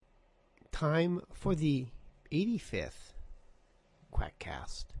Time for the 85th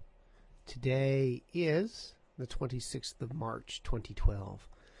Quackcast. Today is the 26th of March, 2012.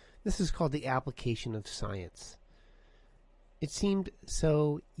 This is called The Application of Science. It seemed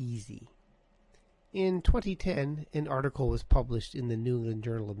so easy. In 2010, an article was published in the New England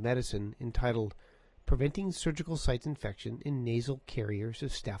Journal of Medicine entitled Preventing Surgical Site Infection in Nasal Carriers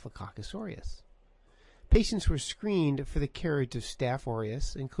of Staphylococcus aureus. Patients were screened for the carriage of Staph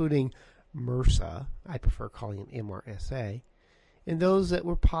aureus, including MRSA, I prefer calling it MRSA, and those that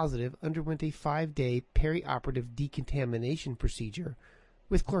were positive underwent a 5-day perioperative decontamination procedure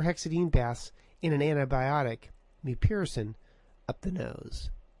with chlorhexidine baths and an antibiotic, mupirocin, up the nose.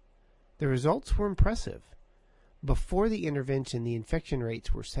 The results were impressive. Before the intervention, the infection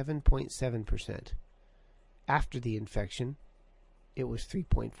rates were 7.7%. After the infection, it was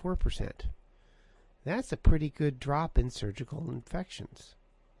 3.4%. That's a pretty good drop in surgical infections.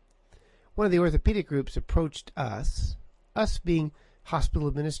 One of the orthopedic groups approached us being hospital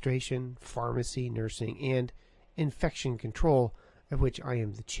administration, pharmacy, nursing, and infection control, of which I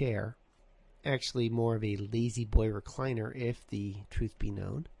am the chair, actually more of a lazy boy recliner if the truth be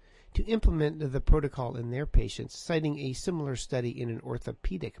known, to implement the protocol in their patients, citing a similar study in an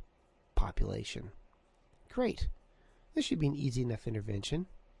orthopedic population. Great. This should be an easy enough intervention.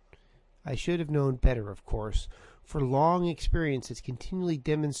 I should have known better, of course, for long experience has continually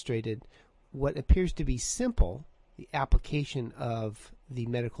demonstrated what appears to be simple, the application of the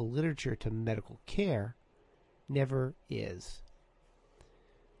medical literature to medical care, never is.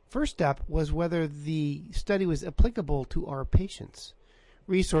 First up was whether the study was applicable to our patients.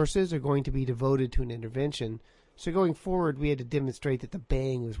 Resources are going to be devoted to an intervention, so going forward we had to demonstrate that the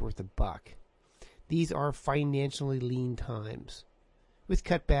bang was worth a buck. These are financially lean times, with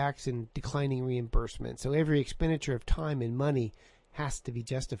cutbacks and declining reimbursement, so every expenditure of time and money has to be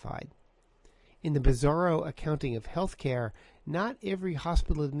justified. In the bizarro accounting of healthcare, not every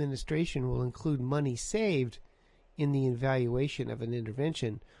hospital administration will include money saved in the evaluation of an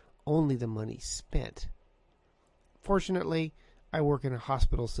intervention, only the money spent. Fortunately, I work in a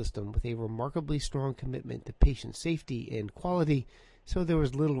hospital system with a remarkably strong commitment to patient safety and quality, so there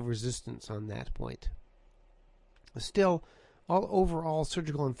was little resistance on that point. Still, all overall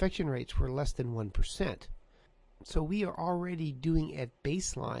surgical infection rates were less than 1%. So we are already doing at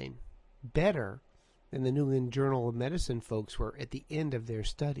baseline better than the New England Journal of Medicine folks were at the end of their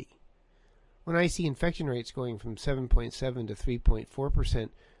study. When I see infection rates going from 7.7 to 3.4%,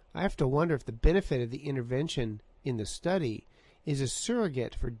 I have to wonder if the benefit of the intervention in the study is a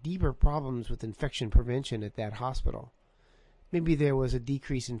surrogate for deeper problems with infection prevention at that hospital. Maybe there was a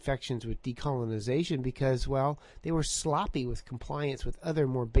decrease in infections with decolonization because, well, they were sloppy with compliance with other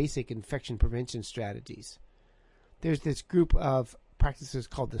more basic infection prevention strategies. There's this group of practices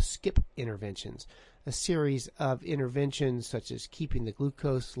called the SCIP interventions, a series of interventions such as keeping the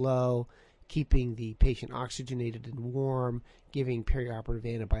glucose low, keeping the patient oxygenated and warm, giving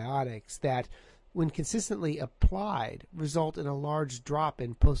perioperative antibiotics that, when consistently applied, result in a large drop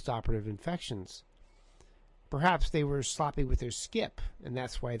in postoperative infections. Perhaps they were sloppy with their skip, and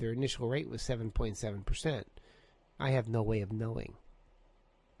that's why their initial rate was 7.7%. I have no way of knowing.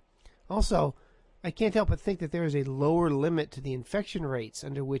 Also, I can't help but think that there is a lower limit to the infection rates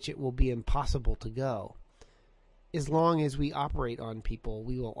under which it will be impossible to go. As long as we operate on people,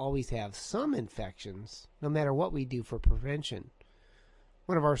 we will always have some infections, no matter what we do for prevention.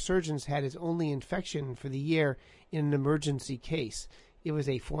 One of our surgeons had his only infection for the year in an emergency case. It was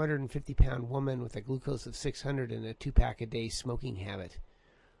a 450-pound woman with a glucose of 600 and a 2-pack a day smoking habit.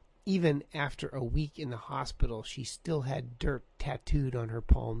 Even after a week in the hospital, she still had dirt tattooed on her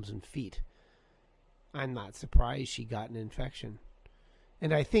palms and feet. I'm not surprised she got an infection.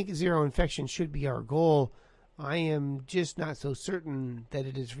 And I think zero infection should be our goal. I am just not so certain that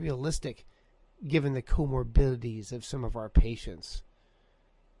it is realistic, given the comorbidities of some of our patients.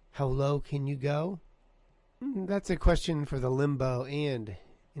 How low can you go? That's a question for the limbo and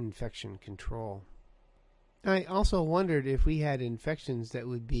infection control. I also wondered if we had infections that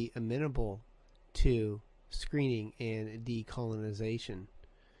would be amenable to screening and decolonization.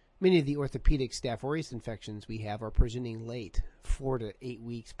 Many of the orthopedic Staph aureus infections we have are presenting late, 4 to 8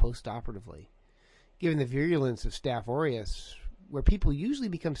 weeks postoperatively. Given the virulence of Staph aureus, where people usually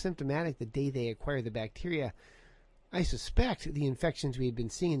become symptomatic the day they acquire the bacteria, I suspect the infections we had been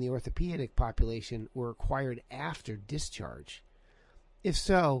seeing in the orthopedic population were acquired after discharge. If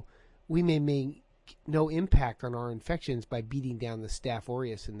so, we may make no impact on our infections by beating down the Staph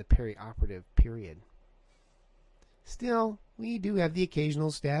aureus in the perioperative period. Still, we do have the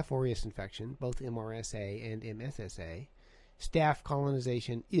occasional Staph aureus infection, both MRSA and MSSA, Staph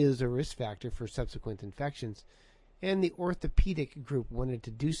colonization is a risk factor for subsequent infections, and the orthopedic group wanted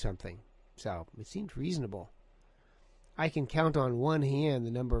to do something, so it seemed reasonable. I can count on one hand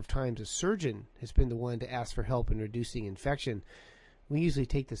the number of times a surgeon has been the one to ask for help in reducing infection. We usually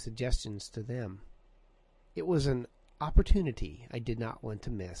take the suggestions to them. It was an opportunity I did not want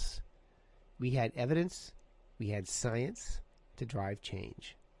to miss. We had evidence, we had science to drive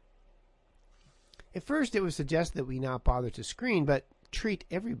change. At first it was suggested that we not bother to screen, but treat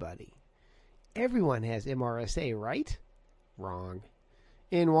everybody. Everyone has MRSA, right? Wrong.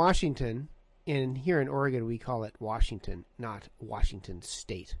 In Washington, and here in Oregon we call it Washington, not Washington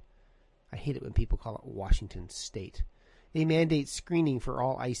State. I hate it when people call it Washington State. They mandate screening for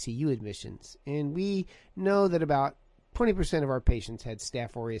all ICU admissions, and we know that about 20% of our patients had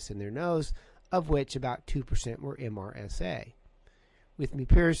Staph aureus in their nose, of which about 2% were MRSA. With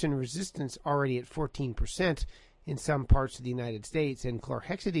mupirocin resistance already at 14% in some parts of the United States and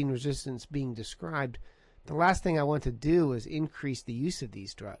chlorhexidine resistance being described, the last thing I want to do is increase the use of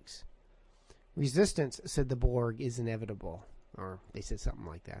these drugs. Resistance, said the Borg, is inevitable, or they said something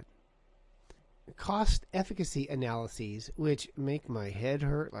like that. Cost-efficacy analyses, which make my head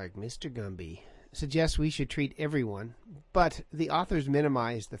hurt like Mr. Gumby, suggest we should treat everyone, but the authors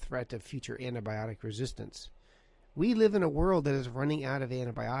minimize the threat of future antibiotic resistance. We live in a world that is running out of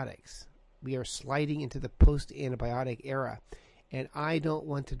antibiotics. We are sliding into the post-antibiotic era, and I don't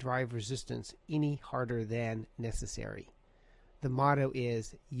want to drive resistance any harder than necessary. The motto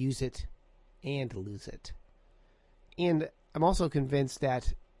is use it and lose it. And I'm also convinced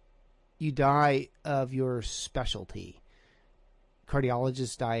that you die of your specialty.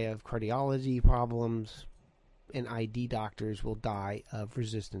 Cardiologists die of cardiology problems, and ID doctors will die of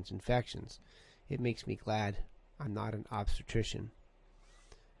resistance infections. It makes me glad I'm not an obstetrician.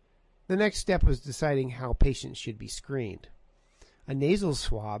 The next step was deciding how patients should be screened. A nasal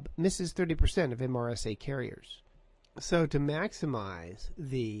swab misses 30% of MRSA carriers. So to maximize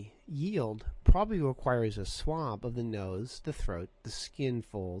the yield probably requires a swab of the nose, the throat, the skin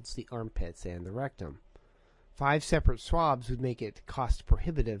folds, the armpits, and the rectum. 5 separate swabs would make it cost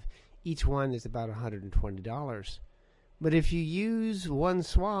prohibitive. Each one is about $120. But if you use one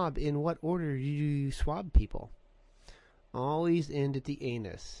swab, in what order do you swab people? Always end at the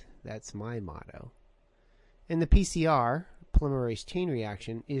anus. That's my motto. And the PCR, polymerase chain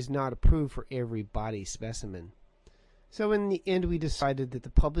reaction, is not approved for every body specimen. So in the end we decided that the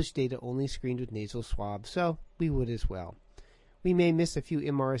published data only screened with nasal swabs, so we would as well. We may miss a few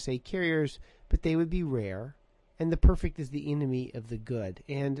MRSA carriers, but they would be rare, and the perfect is the enemy of the good,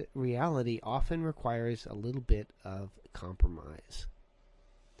 and reality often requires a little bit of compromise.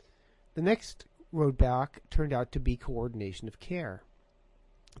 The next roadblock turned out to be coordination of care.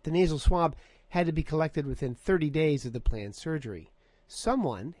 The nasal swab had to be collected within 30 days of the planned surgery.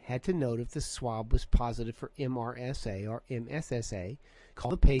 Someone had to note if the swab was positive for MRSA or MSSA,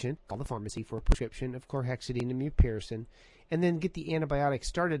 call the patient, call the pharmacy for a prescription of chlorhexidine and mupirocin, and then get the antibiotic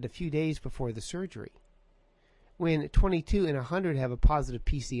started a few days before the surgery. When 22 in 100 have a positive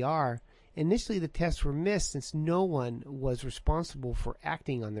PCR, initially the tests were missed since no one was responsible for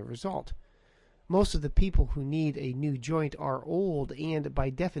acting on the result. Most of the people who need a new joint are old and, by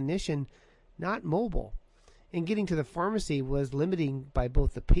definition, not mobile, and getting to the pharmacy was limiting by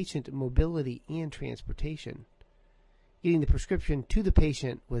both the patient mobility and transportation. Getting the prescription to the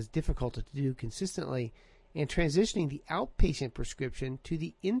patient was difficult to do consistently, and transitioning the outpatient prescription to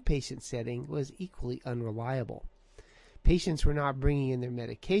the inpatient setting was equally unreliable. Patients were not bringing in their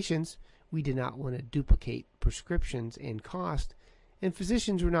medications, we did not want to duplicate prescriptions and cost, and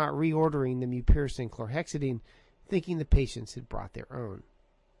physicians were not reordering the mupirocin chlorhexidine, thinking the patients had brought their own.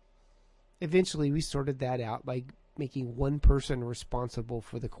 Eventually, we sorted that out by making one person responsible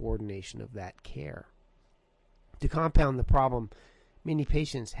for the coordination of that care. To compound the problem, many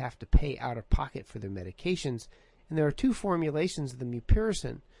patients have to pay out of pocket for their medications, and there are 2 formulations of the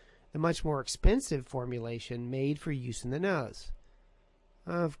mupirocin, the much more expensive formulation made for use in the nose.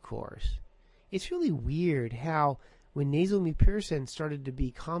 Of course. It's really weird how, when nasal mupirocin started to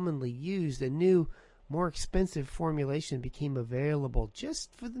be commonly used, a new, more expensive formulation became available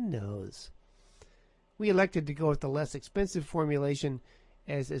just for the nose. We elected to go with the less expensive formulation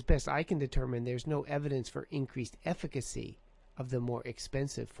as best I can determine, there's no evidence for increased efficacy of the more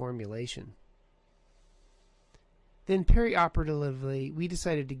expensive formulation. Then perioperatively, we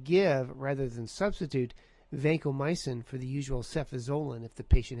decided to give, rather than substitute, vancomycin for the usual cefazolin if the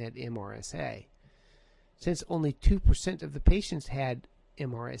patient had MRSA. Since only 2% of the patients had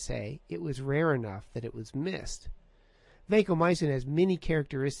MRSA, it was rare enough that it was missed. Vancomycin has many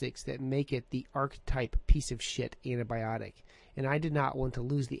characteristics that make it the archetype piece of shit antibiotic. and I did not want to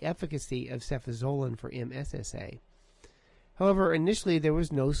lose the efficacy of cefazolin for MSSA. However, initially there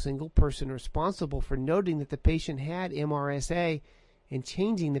was no single person responsible for noting that the patient had MRSA and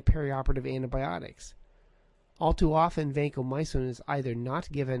changing the perioperative antibiotics. All too often, vancomycin is either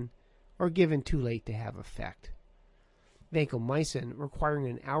not given or given too late to have effect. Vancomycin, requiring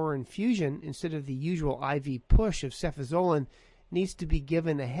an hour infusion instead of the usual IV push of cefazolin, needs to be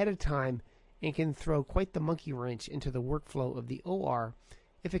given ahead of time and can throw quite the monkey wrench into the workflow of the OR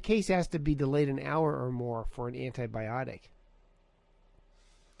if a case has to be delayed an hour or more for an antibiotic.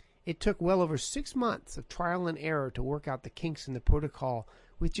 It took well over 6 months of trial and error to work out the kinks in the protocol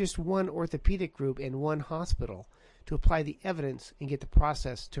with just one orthopedic group and one hospital to apply the evidence and get the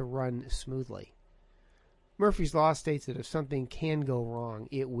process to run smoothly. Murphy's Law states that if something can go wrong,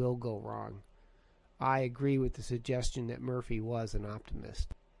 it will go wrong. I agree with the suggestion that Murphy was an optimist.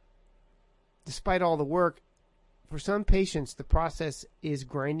 Despite all the work, for some patients the process is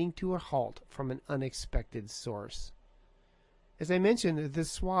grinding to a halt from an unexpected source. As I mentioned, the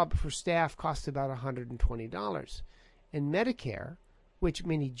swab for staff costs about $120, and Medicare, which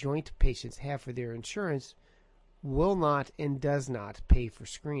many joint patients have for their insurance, will not and does not pay for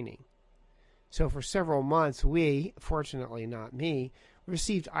screening. So for several months we, fortunately not me,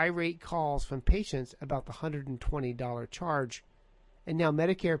 received irate calls from patients about the $120 charge, and now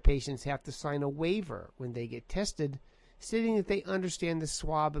Medicare patients have to sign a waiver when they get tested, stating that they understand the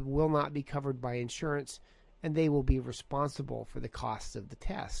swab will not be covered by insurance and they will be responsible for the costs of the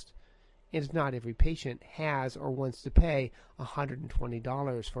test. And not every patient has or wants to pay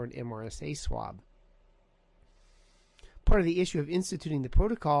 $120 for an MRSA swab. Part of the issue of instituting the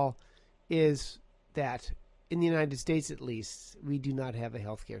protocol is that, in the United States at least, we do not have a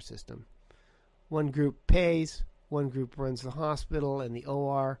healthcare system. One group pays, one group runs the hospital and the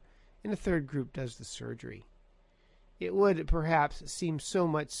OR, and a third group does the surgery. It would perhaps seem so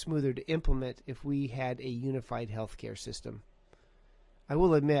much smoother to implement if we had a unified healthcare system. I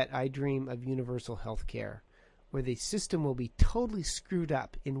will admit I dream of universal healthcare, where the system will be totally screwed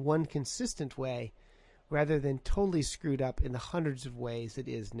up in one consistent way, rather than totally screwed up in the hundreds of ways it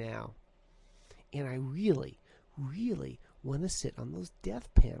is now. And I really, really want to sit on those death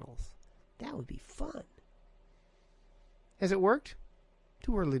panels. That would be fun. Has it worked?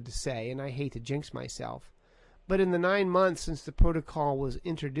 Too early to say, and I hate to jinx myself. But in the 9 months since the protocol was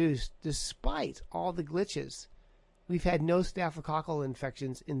introduced, despite all the glitches, we've had no staphylococcal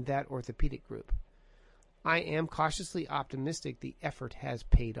infections in that orthopedic group. I am cautiously optimistic the effort has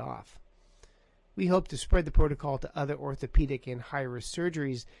paid off. We hope to spread the protocol to other orthopedic and high-risk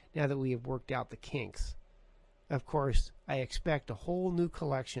surgeries now that we have worked out the kinks. Of course, I expect a whole new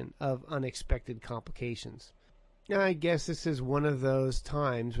collection of unexpected complications. I guess this is one of those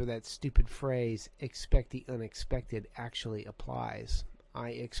times where that stupid phrase, expect the unexpected, actually applies. I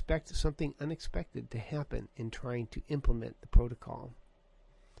expect something unexpected to happen in trying to implement the protocol.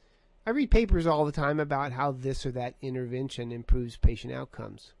 I read papers all the time about how this or that intervention improves patient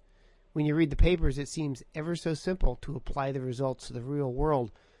outcomes. When you read the papers, it seems ever so simple to apply the results to the real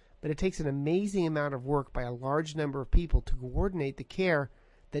world, but it takes an amazing amount of work by a large number of people to coordinate the care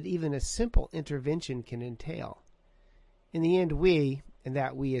that even a simple intervention can entail. In the end, we, and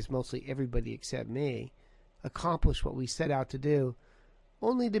that we is mostly everybody except me, accomplish what we set out to do,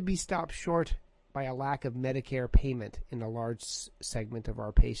 only to be stopped short by a lack of Medicare payment in a large segment of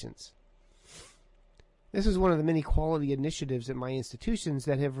our patients. This is one of the many quality initiatives at my institutions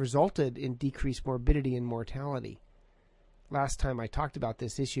that have resulted in decreased morbidity and mortality. Last time I talked about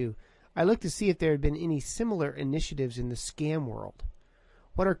this issue, I looked to see if there had been any similar initiatives in the scam world.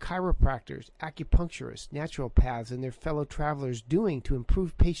 What are chiropractors, acupuncturists, naturopaths, and their fellow travelers doing to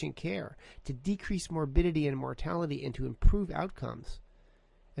improve patient care, to decrease morbidity and mortality, and to improve outcomes?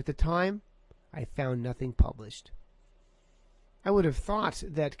 At the time, I found nothing published. I would have thought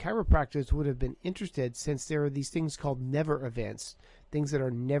that chiropractors would have been interested, since there are these things called never events, things that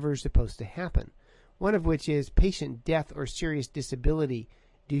are never supposed to happen, one of which is patient death or serious disability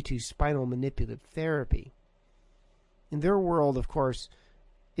due to spinal manipulative therapy. In their world, of course,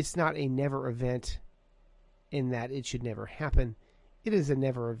 it's not a never event in that it should never happen. It is a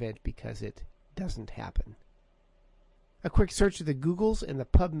never event because it doesn't happen. A quick search of the Googles and the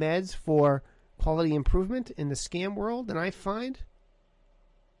PubMeds for quality improvement in the scam world, and I find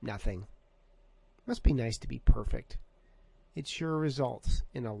nothing. Must be nice to be perfect. It sure results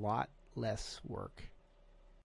in a lot less work.